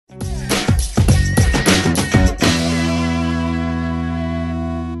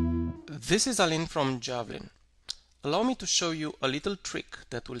This is Alin from Javelin. Allow me to show you a little trick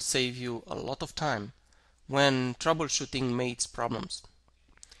that will save you a lot of time when troubleshooting mates problems.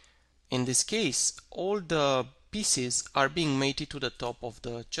 In this case, all the pieces are being mated to the top of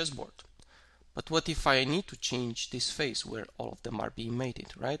the chessboard. But what if I need to change this face where all of them are being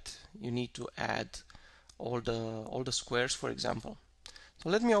mated, right? You need to add all the squares, for example. So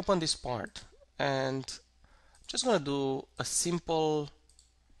let me open this part and I'm just going to do a simple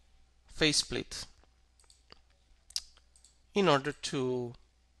face split in order to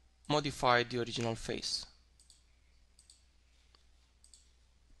modify the original face.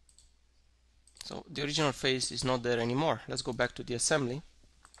 So the original face is not there anymore. Let's go back to the assembly.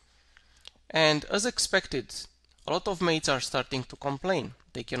 And as expected, a lot of mates are starting to complain.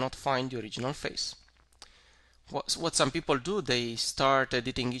 They cannot find the original face. What some people do, they start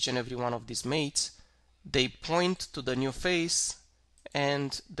editing each and every one of these mates. They point to the new face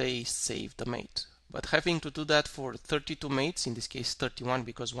and they save the mate. But having to do that for 32 mates, in this case 31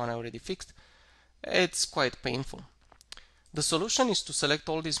 because one I already fixed, it's quite painful. The solution is to select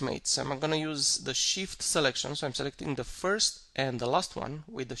all these mates. I'm going to use the shift selection, so I'm selecting the first and the last one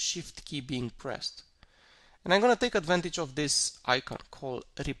with the shift key being pressed. And I'm going to take advantage of this icon called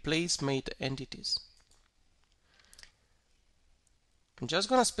replace mate entities. I'm just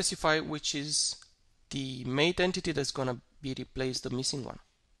going to specify which is the mate entity that's going to be replaced, the missing one.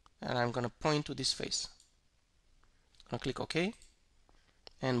 And I'm going to point to this face. I'm going to click OK.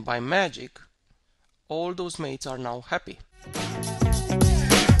 And by magic, all those mates are now happy.